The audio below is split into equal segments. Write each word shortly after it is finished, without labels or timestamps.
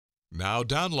Now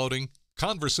downloading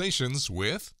Conversations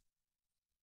with.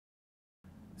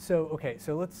 Okay,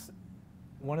 so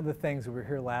one of the things that we were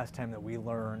here last time that we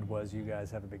learned was you guys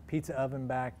have a big pizza oven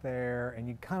back there, and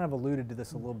you kind of alluded to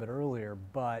this a little bit earlier,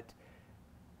 but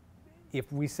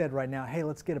if we said right now, hey,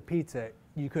 let's get a pizza,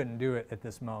 you couldn't do it at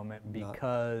this moment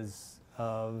because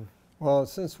of? Well,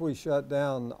 since we shut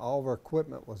down, all of our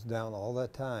equipment was down all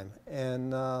that time.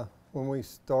 And when we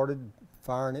started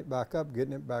firing it back up,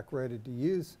 getting it back ready to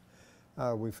use,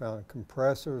 we found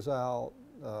compressors out,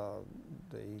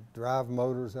 the drive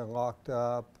motors are locked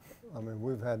up. I mean,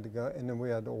 we've had to go, and then we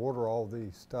had to order all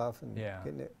these stuff and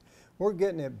we're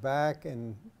getting it back,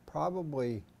 and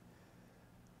probably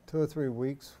 2 or 3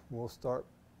 weeks we'll start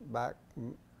back,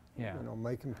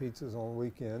 making pizzas on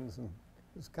weekends, and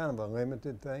it's kind of a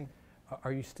limited thing.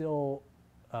 Are you still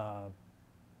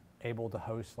able to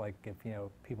host, like if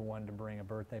people wanted to bring a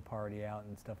birthday party out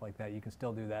and stuff like that, you can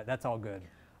still do that? That's all good.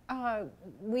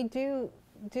 We do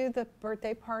the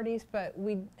birthday parties, but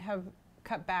we have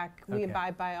cut back. We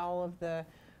abide by all of the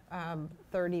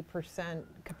 30%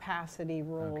 capacity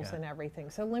rules and everything.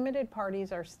 So limited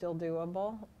parties are still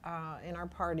doable in our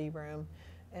party room.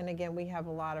 And again, we have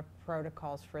a lot of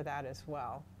protocols for that as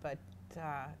well. But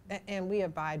and we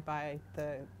abide by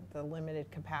the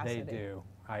limited capacity. They do.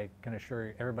 I can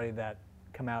assure everybody that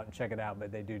come out and check it out,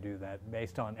 but they do that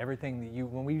based on everything that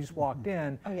when we just walked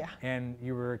in and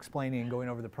you were explaining and going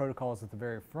over the protocols at the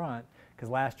very front, because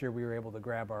last year we were able to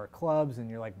grab our clubs and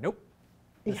you're like, nope,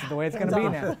 this is the way it's going to be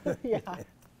now.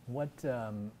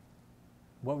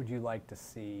 What would you like to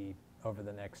see over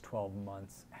the next 12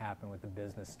 months happen with the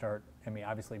business?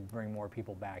 Obviously bring more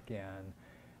people back in.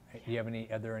 Do you have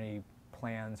are there any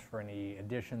plans for any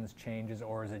additions, changes,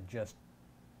 or is it just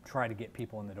try to get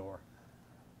people in the door?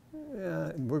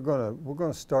 Yeah, we're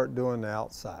gonna start doing the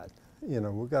outside. We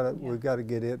gotta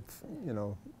get it,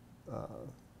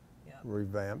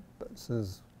 revamped. But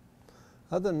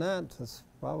other than that, it's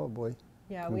probably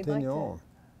continue on.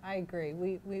 I agree.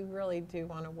 We really do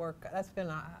want to work. That's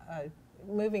been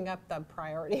moving up the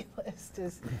priority list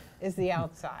is the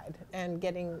outside and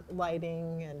getting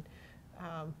lighting, and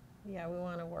we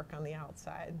want to work on the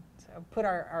outside. So put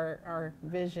our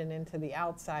vision into the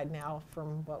outside now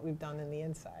from what we've done in the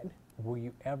inside. Will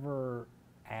you ever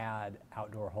add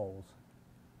outdoor holes?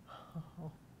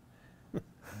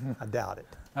 I doubt it.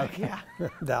 Okay.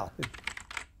 Doubt it.